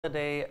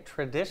holiday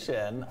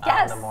tradition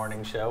Yes. on the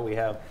morning show. We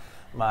have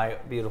my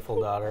beautiful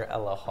daughter,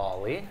 Ella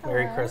Hawley.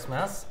 Merry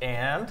Christmas.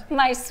 And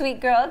My sweet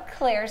girl,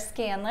 Klaire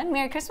Scanlon.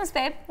 Merry Christmas,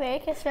 babe. Merry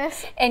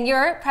Christmas. And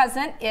your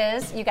present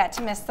is you got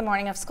to miss the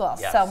morning of school.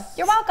 Yes. So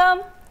you're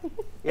welcome.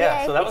 yeah,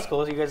 Yay. so that was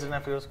cool. You guys didn't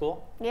have to go to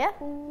school? Yeah,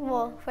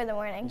 well, for the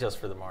morning. Just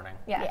for the morning.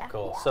 Yeah.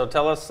 Cool. So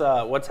tell us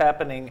what's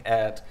happening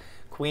at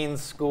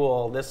Queen's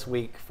School this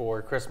week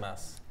for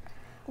Christmas.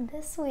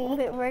 This week,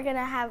 we're going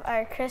to have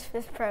our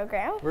Christmas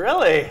program.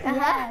 Really?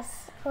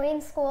 Yes,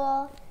 Queen's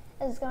School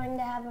is going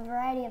to have a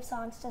variety of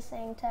songs to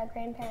sing to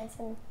grandparents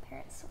and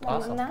parents.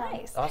 Awesome.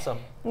 Nice. Awesome.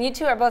 You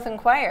two are both in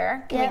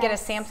choir. Can we get a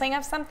Yes. sampling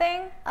of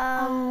something?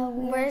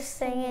 We're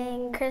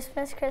singing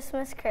Christmas,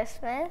 Christmas,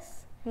 Christmas.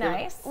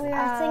 Nice. We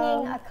are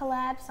singing a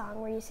collab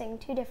song where you sing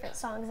two different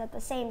songs at the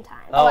same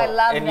time. Oh, I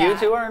love and that. you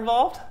two are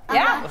involved?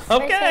 Yeah. We're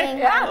Okay. singing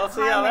Yeah. Let's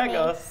see how that Harmony.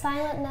 goes.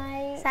 Silent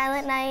Night.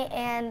 Silent Night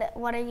and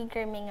What Are You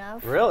Dreaming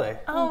Of? Really?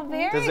 Oh,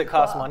 very Does it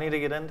cost cool. money to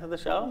get into the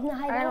show? No,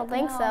 I don't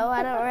think know. so.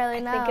 I don't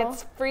really know. I think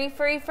it's free.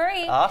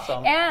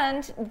 Awesome.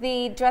 And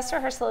the dress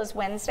rehearsal is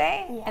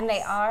Wednesday, and they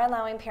Yes. are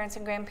allowing parents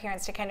and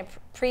grandparents to kind of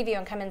preview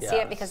and come and see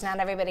Yes. it because not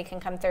everybody can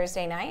come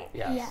Thursday night.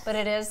 Yes. Yes. But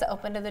it is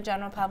open to the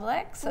general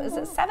public. So is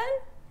it 7?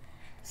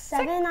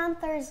 7 on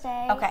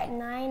Thursday. Okay.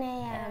 9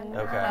 a.m.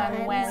 Okay.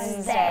 On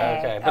Wednesday.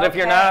 Okay, but if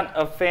you're not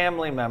a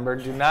family member,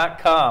 do not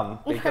come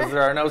because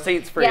there are no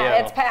seats for you. Yeah,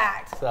 it's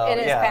packed. So It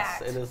is yes,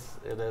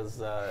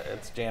 packed.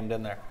 it's jammed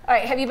in there. All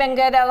right, have you been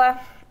good, Ella?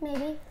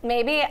 Maybe.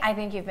 Maybe. I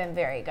think you've been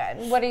very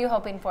good. What are you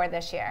hoping for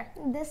this year?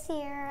 This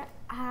year,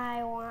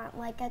 I want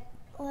like a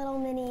little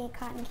mini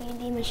cotton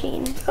candy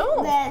machine.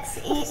 Ooh. It's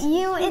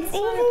easy.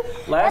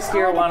 Last That's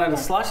year all I wanted can a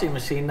do. slushy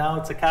machine, now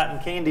it's a cotton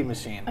candy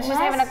machine. She's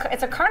having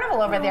it's a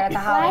carnival over there at the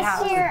Hawley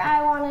house. Last year,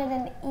 I wanted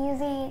an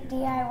easy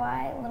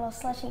DIY little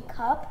slushy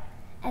cup,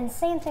 and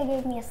Santa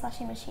gave me a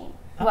slushy machine.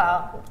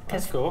 Well, That's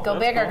because cool. go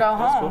That's big or cool. go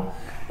That's home. cool.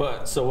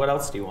 But so what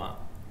else do you want?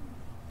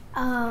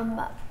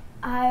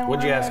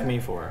 What'd you ask me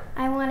for?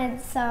 I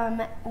wanted some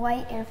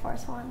white Air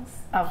Force Ones.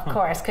 Of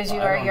course, because you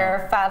Well, I are don't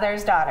your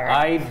father's daughter.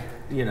 I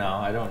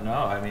don't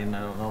know. I mean, I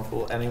don't know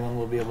if anyone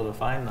will be able to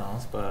find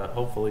those, but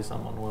hopefully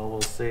someone will.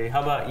 We'll see.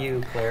 How about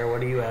you, Klaire?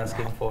 What are you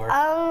asking for?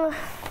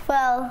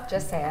 Well,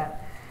 Just say it.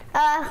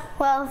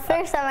 well,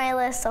 first on my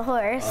list, a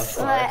horse.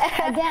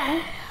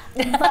 Again.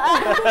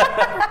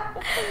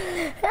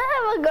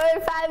 I will go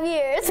in 5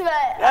 years,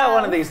 but Yeah,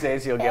 one of these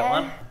days you'll get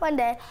one. One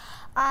day.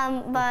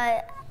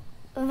 But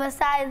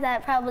besides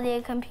that, probably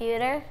a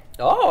computer.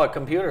 Oh, a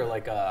computer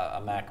like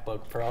a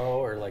MacBook Pro,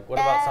 or like what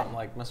about something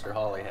like Mr.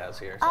 Hawley has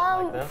here,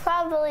 something like this?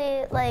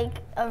 Probably like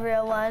a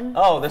real one.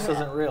 Oh, this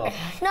isn't real.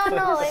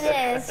 No, it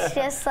is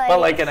just like. But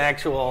like an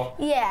actual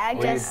Yeah,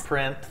 where you just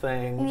print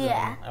things.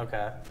 Yeah.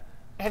 Okay.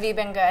 Have you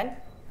been good?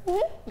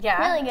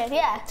 Yeah. really good.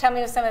 Yeah. Tell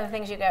me some of the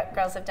things you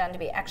girls have done to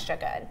be extra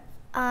good.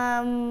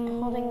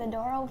 Holding the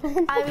door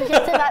open. I was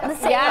just about to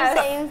say Yes.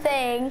 the same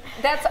thing.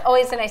 That's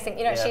always a nice thing.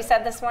 You know what Yeah. she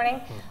said this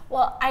morning?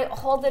 Well, I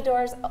hold the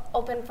doors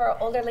open for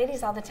older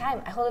ladies all the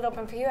time. I hold it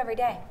open for you every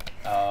day.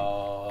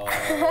 Oh.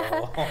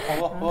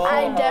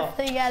 I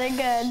definitely got it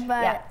good,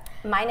 but Yeah.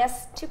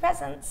 Minus 2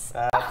 presents.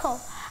 I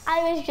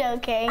was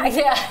joking.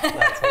 Yeah.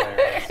 That's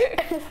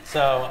hilarious.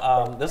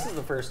 So this is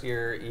the first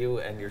year you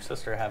and your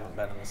sister haven't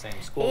been in the same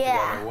school Yeah.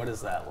 together. What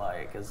is that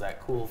like? Is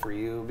that cool for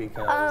you?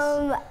 Because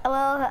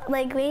Well,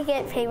 like we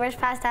get papers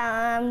passed down.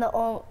 I'm the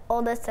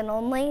oldest and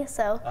only,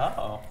 so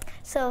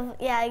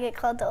yeah, I get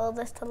called the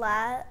oldest a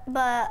lot.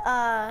 But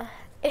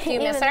Do you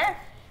miss her?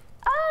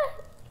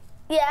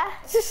 Yeah,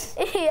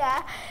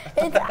 yeah.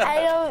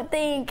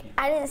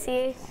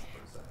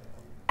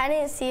 I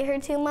didn't see her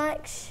too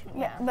much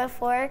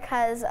before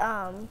because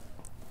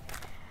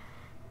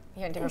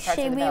You're in different parts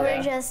of the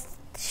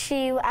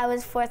building. I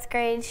was 4th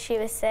grade, she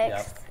was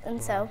 6th,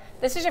 and so.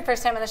 This is your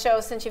first time on the show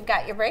since you've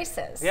got your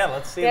braces. Yeah,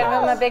 let's see Give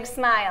those. them a big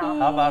smile.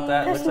 How about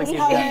that? Looks like you've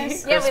got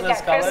Christmas Yeah, we've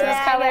got colors. Christmas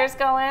Yeah, colors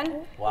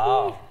going.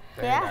 Wow.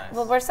 Very Yeah. nice.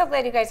 Well, we're so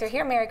glad you guys are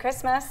here. Merry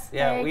Christmas.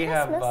 Yeah, Merry we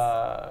Christmas.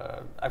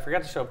 have. I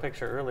forgot to show a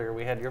picture earlier.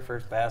 We had your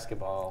first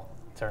basketball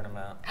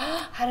tournament.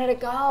 How did it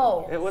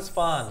go? It was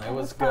fun. It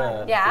was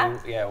good. Yeah?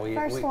 We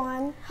First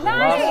one. We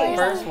lost the Nice.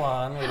 first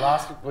one.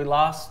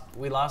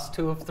 We lost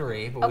 2 of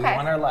 3, but we Okay.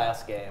 won our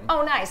last game.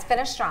 Oh, nice.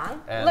 Finish strong.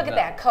 And, Look at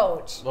that,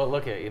 coach. Well,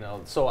 look at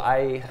so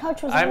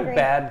Coach was I'm angry.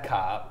 bad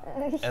cop,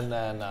 and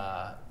then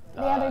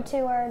The other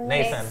two are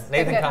Nathan. Nice.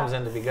 Nathan Good comes cop.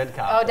 in to be good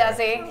cop. Oh, does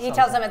he? He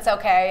tells them it's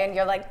okay, and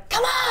you're like,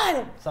 come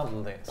on!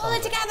 Pull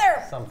it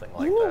together! Something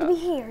like You need that. to be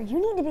here. You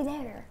need to be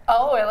there.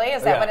 Oh, really?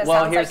 Is that what it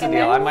well, sounds here's like? the in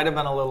deal. there? I might have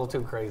been a little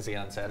too crazy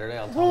on Saturday.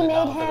 I'll We tone it made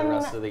down for the him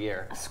rest of the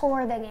year.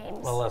 score the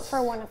games Well, let's-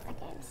 for one of the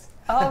games.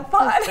 Oh,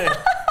 fun.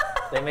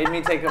 They made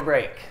me take a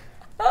break.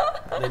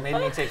 They made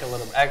me take a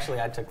little. Actually,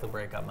 I took the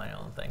break on my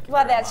own. Thank you.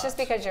 Well, very that's just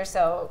much. because you're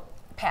so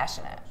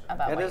passionate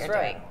about That what is you're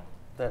right. doing.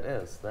 That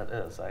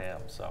is. I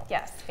am. So.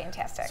 Yes,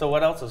 fantastic. So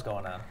what else is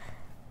going on?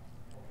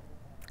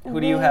 Who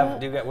do you have?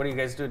 What do you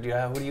guys do?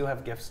 Who do you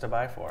have gifts to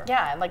buy for?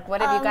 Yeah, like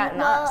what have you gotten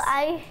well, us?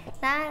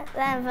 not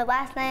that, but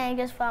last night I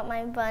just bought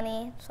my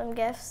bunny some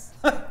gifts.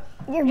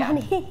 Your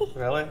bunny.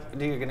 Really?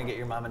 Are you gonna get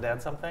your mom and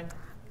dad something?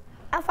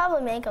 I'll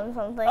probably make them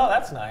something. Oh,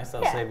 that's nice.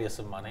 That'll Yeah. save you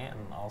some money, and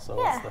also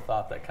Yeah. it's the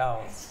thought that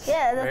counts.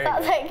 Yeah, Very the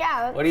thought good. that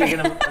counts. What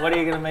are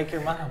you gonna make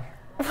your mom?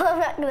 Well, I'm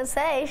not gonna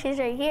say. She's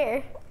right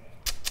here.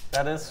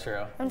 That is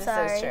true. I'm This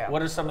sorry. is true.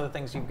 What are some of the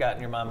things you've gotten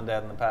your mom and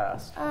dad in the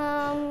past?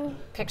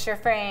 Picture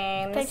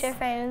frames. Picture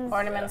frames.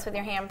 Ornaments with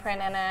your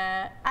handprint in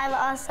it. I've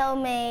also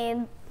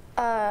made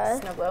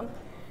Snow globe.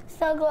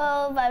 snow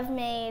globe. I've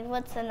made,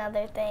 what's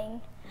another thing?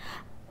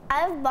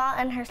 I've bought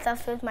in her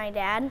stuff with my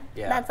dad.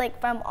 Yeah. That's like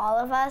from all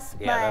of us.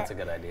 Yeah, but that's a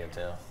good idea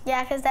too.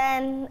 yeah, because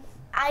then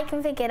I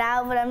can pick it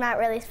out, but I'm not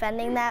really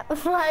spending that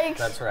much.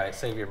 That's right.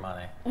 Save your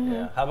money.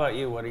 Yeah. How about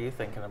you? What are you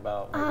thinking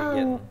about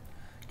maybe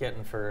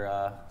getting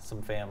for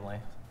some family?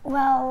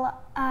 Well,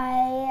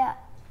 I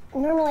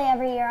normally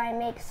every year I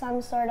make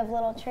some sort of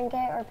little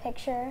trinket or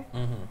picture.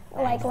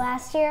 Like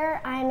last year,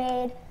 I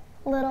made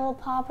little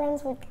paw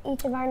prints with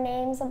each of our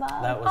names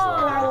above. That was and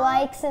lovely. our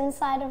likes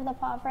inside of the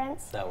paw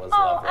prints. That was Oh,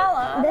 lovely.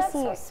 Ella, This that's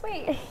so year.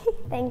 sweet.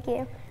 Thank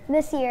you.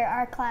 This year,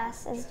 our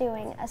class is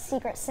doing a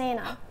Secret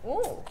Santa.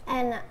 Ooh.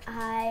 And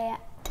I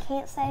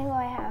can't say who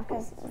I have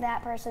because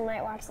that person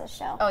might watch this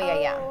show. Oh,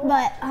 yeah.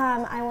 But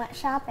I went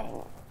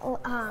shopping.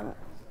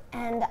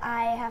 And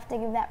I have to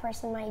give that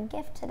person my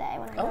gift today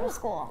when I go to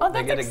school. Oh,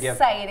 They that's get a gift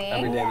exciting.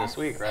 every day Yes. this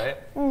week, right?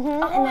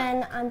 And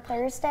then on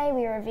Thursday,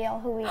 we reveal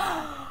who we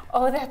are.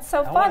 Oh, that's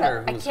so fun.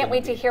 wonder I who's can't gonna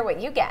wait to be- hear what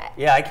you get.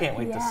 Yeah, I can't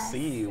wait to Yes.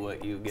 see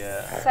what you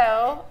get.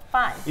 So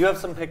fun. You have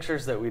some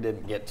pictures that we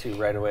didn't get to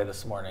right away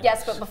this morning.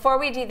 Yes, but before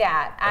we do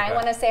that, I Okay.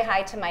 want to say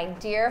hi to my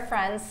dear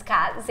friend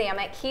Scott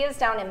Zamek. He is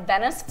down in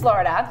Venice,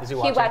 Florida. Is he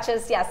watching?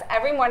 watches, yes,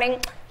 every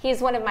morning. He's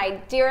one of my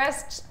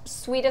dearest,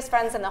 sweetest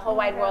friends in the whole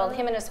wide world,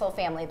 him and his whole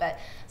family. But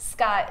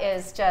Scott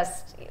is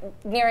just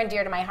near and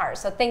dear to my heart.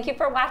 So thank you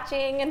for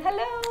watching, and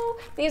hello.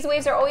 These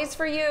waves are always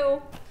for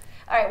you.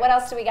 All right, what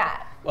else do we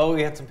got? Well,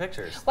 we had some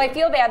pictures. Well, I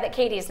feel bad that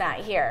Katie's not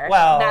here.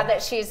 Well, now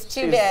that she's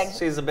too big.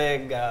 She's a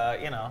big, Yeah,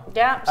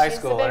 high she's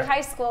schooler. a big high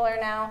schooler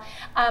now.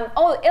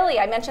 Illy,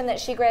 I mentioned that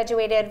she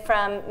graduated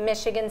from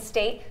Michigan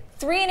State.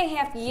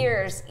 3.5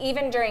 years,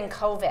 even during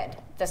COVID,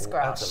 this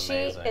girl. That's she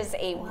amazing. is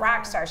a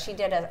rock star. She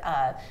did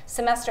a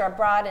semester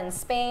abroad in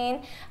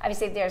Spain.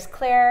 Obviously, there's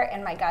Klaire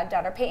and my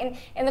goddaughter Peyton.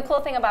 And the cool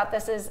thing about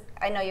this is,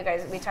 I know you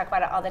guys, we talk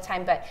about it all the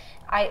time, but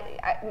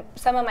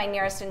some of my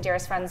nearest and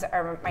dearest friends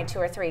are my 2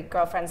 or 3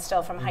 girlfriends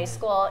still from high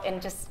school,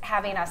 and just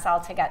having us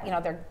all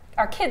together,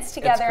 our kids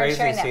together and It's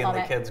sharing crazy that seeing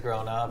moment. the kids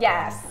grown up.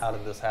 Yes. And how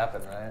did this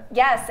happen, right?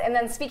 Yes, and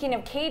then speaking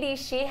of Katie,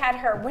 she had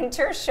her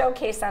winter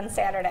showcase on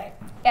Saturday,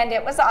 and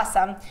it was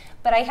awesome.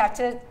 But I have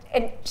to,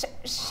 and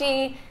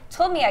she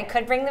told me I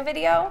could bring the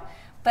video,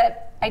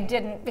 but I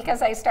didn't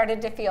because I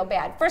started to feel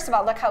bad. First of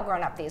all, look how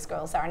grown up these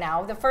girls are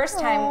now. The first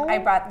time I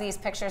brought these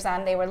pictures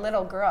on, they were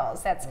little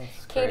girls. That's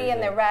Katie in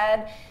crazy. the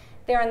red,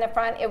 there in the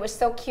front. It was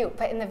so cute.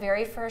 But in the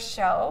very first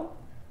show,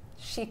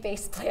 she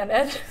face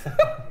planted.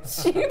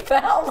 She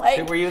fell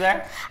like. Were you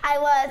there? I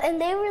was,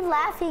 and they were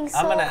laughing so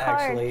I'm hard. gonna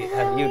actually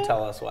have you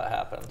tell us what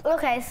happened.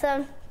 Okay,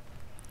 so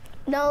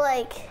no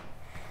like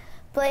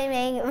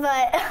blaming,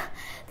 but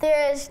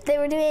they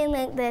were doing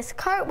like this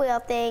cartwheel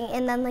thing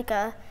and then like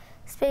a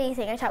spinning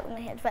thing. I talked with my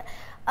hands, but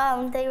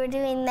they were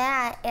doing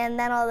that, and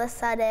then all of a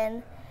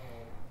sudden,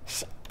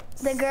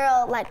 the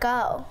girl let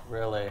go.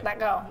 Really? Let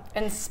go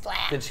and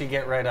splat. Did she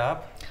get right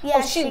up?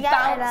 Yeah, she got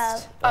right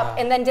bounced up. up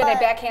and then did a But-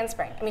 back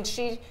handspring. I mean,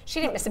 she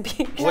didn't miss a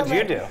beat. What'd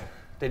you do?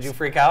 Did you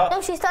freak out?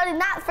 No, she started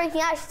not freaking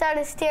out. She started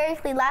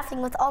hysterically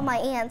laughing with all my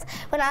aunts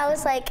when I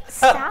was like,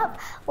 stop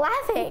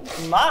laughing.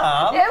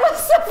 Mom? It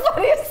was the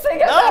funniest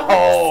thing I've ever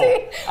No!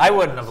 seen. I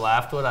wouldn't have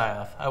laughed, would I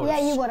have? I would Yeah,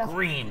 you have would've.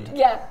 screamed.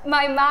 Yeah,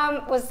 my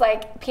mom was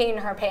like peeing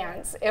her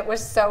pants. It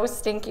was so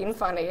stinking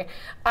funny.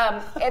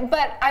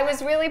 But I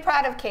was really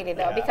proud of Katie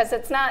though, Yeah. because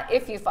it's not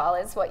if you fall,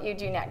 it's what you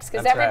do next.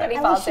 Because That's right. everybody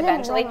At falls least she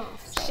didn't eventually. run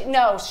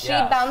off. She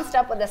Yes. bounced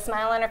up with a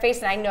smile on her face,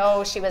 and I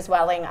know she was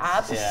welling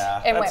up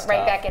Yeah, and that's went right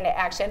tough. back into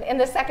action. And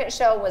the second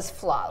show was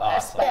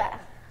flawless. Awesome. But Yeah.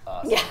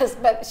 Awesome. yes,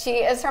 but she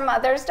is her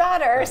mother's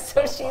daughter, That's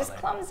so so she's funny.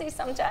 clumsy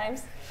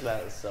sometimes.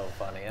 That is so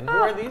funny. And who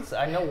are these?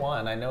 I know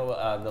one. I know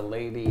the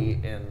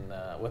lady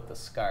with the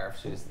scarf.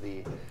 She's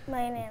the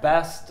My nana.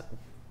 best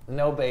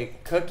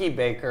no-bake cookie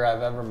baker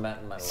I've ever met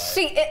in my life.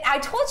 I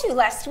told you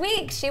last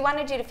week she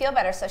wanted you to feel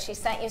better, so she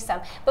sent you some.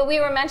 But we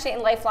were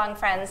mentioning lifelong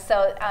friends.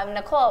 So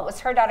Nicole, it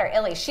was her daughter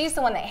Illy. She's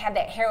the one that had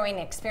that harrowing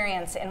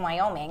experience in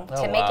Wyoming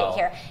to make wow. it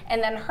here,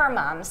 and then her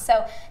mom.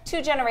 So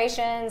 2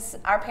 generations.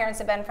 Our parents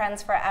have been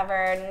friends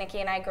forever. Nikki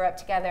and I grew up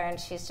together, and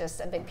she's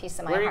just a big piece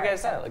of my Where are you heart.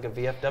 guys at? Like a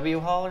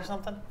VFW hall or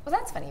something? Well,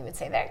 that's funny you would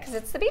say that because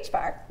it's the beach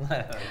bar. I'm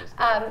just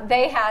kidding.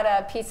 They had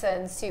a pizza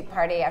and soup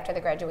party after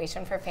the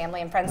graduation for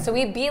family and friends. So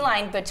we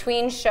beelined between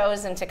between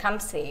shows in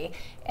Tecumseh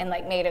and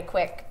like made a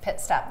quick pit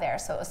stop there,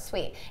 so it was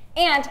sweet.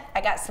 And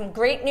I got some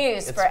great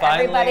news for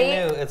everybody.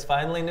 It's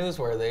finally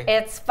newsworthy.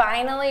 It's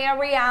finally a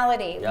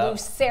reality. Yep.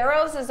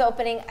 Lucero's is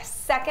opening a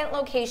second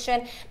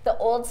location, the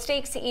Old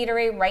Steaks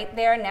Eatery right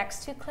there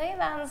next to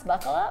Klair's.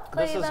 Buckle up,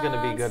 Klair's. This is going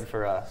to be good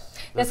for us.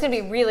 This is going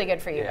to be really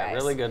good for you guys. Yeah,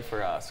 really good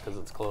for us because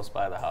it's close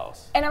by the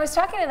house. And I was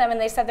talking to them, and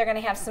they said they're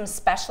going to have some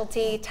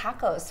specialty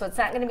tacos. So it's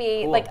not going to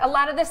be Cool. like a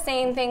lot of the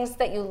same things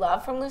that you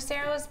love from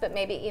Lucero's, but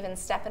maybe even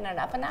stepping it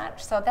up a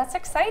notch. So that's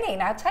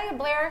exciting. I'll tell you,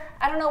 Blair,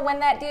 I don't know when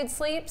that dude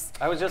sleeps.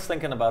 I was just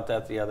thinking about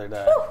that the other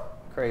day. Whew.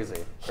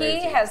 Crazy.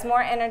 He has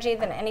more energy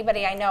than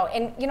anybody I know.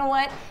 And you know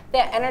what?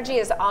 That energy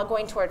is all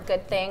going toward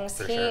good things.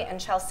 For He sure. and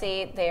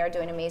Chelsea, they are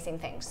doing amazing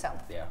things. So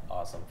Yeah,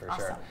 awesome for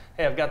Awesome. sure.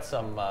 Hey, I've got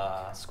some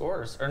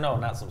scores, or no,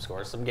 not some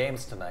scores, some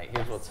games tonight.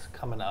 Here's what's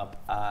coming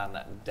up on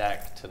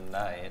deck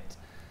tonight.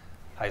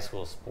 High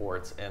school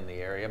sports in the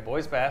area.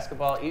 Boys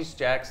basketball, East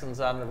Jackson's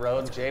on the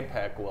road.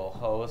 JPEC will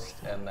host,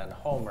 and then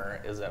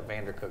Homer is at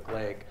Vandercook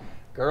Lake.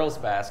 Girls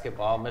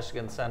basketball,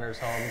 Michigan Center's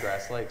home,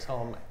 Grass Lake's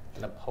home,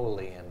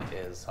 Napoleon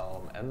is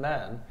home. And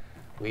then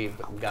we've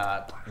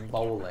got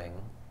bowling,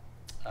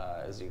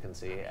 as you can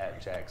see,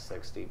 at Jack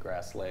 60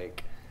 Grass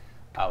Lake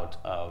out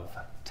of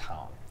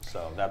town.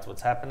 So that's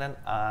what's happening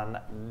on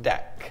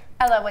deck.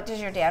 Ella, what does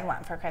your dad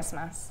want for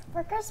Christmas?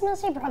 For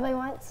Christmas, you probably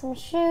want some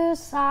shoes,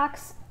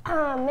 socks,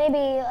 maybe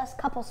a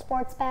couple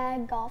sports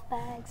bags, golf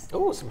bags.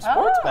 Ooh, some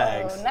sports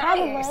bags.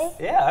 Nice.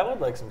 Probably. Yeah, I would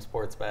like some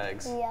sports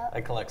bags. Yep.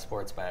 I collect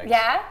sports bags.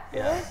 Yeah?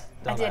 Yeah.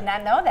 I don't did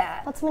not know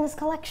that. What's in his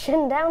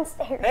collection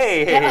downstairs?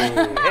 Hey,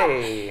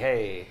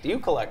 hey. Do you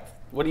collect?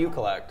 What do you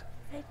collect?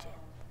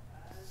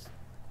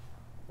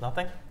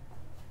 Nothing?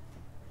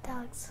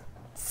 Dogs.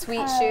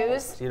 Sweet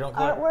shoes. You don't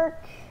collect Artwork,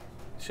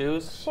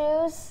 shoes?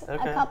 shoes,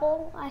 Okay. a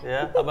couple.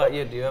 Yeah. How about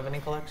you? Do you have any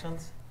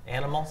collections?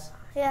 Animals?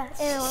 Yeah,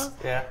 animals.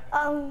 Yeah.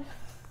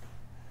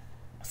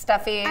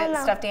 Stuffed know.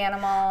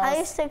 animals. I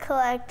used to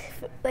collect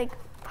like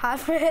Pop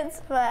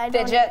Tarts, but I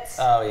don't. Fidgets.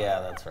 Oh yeah,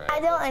 that's right. I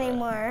that's don't right.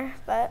 anymore,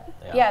 but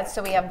Yeah,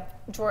 so we have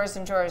drawers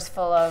and drawers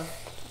full of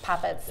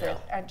poppets Yeah.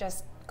 that are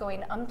just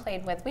going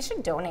unplayed with. We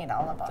should donate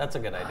all of them. That's a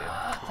good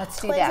idea. Let's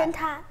do Quiz and that.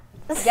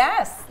 Tot.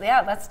 Yes,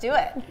 yeah, let's do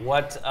it.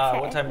 What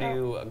time do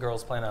you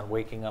girls plan on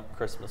waking up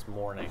Christmas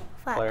morning?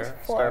 5, Claire,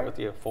 4. start with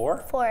you. 4?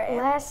 4 a.m.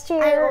 Last I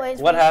year, always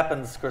What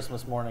happens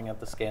Christmas morning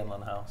at the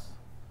Scanlon house?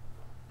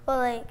 well,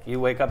 like You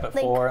wake up at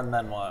Like- 4 and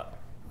then what?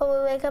 well,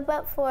 we wake up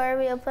at 4.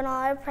 We open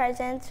all our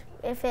presents.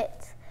 If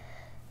it's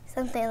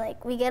something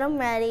like we get them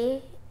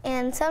ready,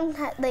 and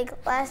sometimes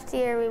like last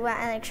year we went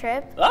on a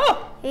trip.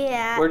 Oh!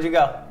 Yeah, Where'd you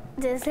go?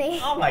 Disney.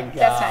 Oh my God.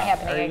 That's not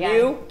happening Are again.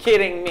 you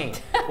kidding me?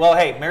 Well,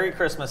 hey, Merry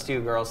Christmas to you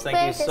girls. Thank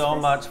Merry you so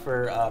Christmas. much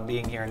for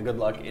being here and good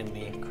luck in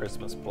the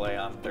Christmas play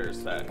on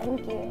Thursday.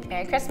 thank you.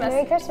 Merry Christmas.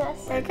 Merry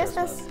Christmas. Merry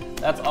Christmas.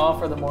 That's all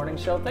for the morning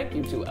show. Thank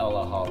you to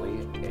Ella Hawley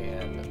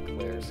and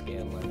Claire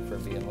Scanlon for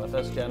being with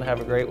us. Jen,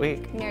 have a great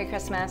week. Merry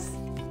Christmas.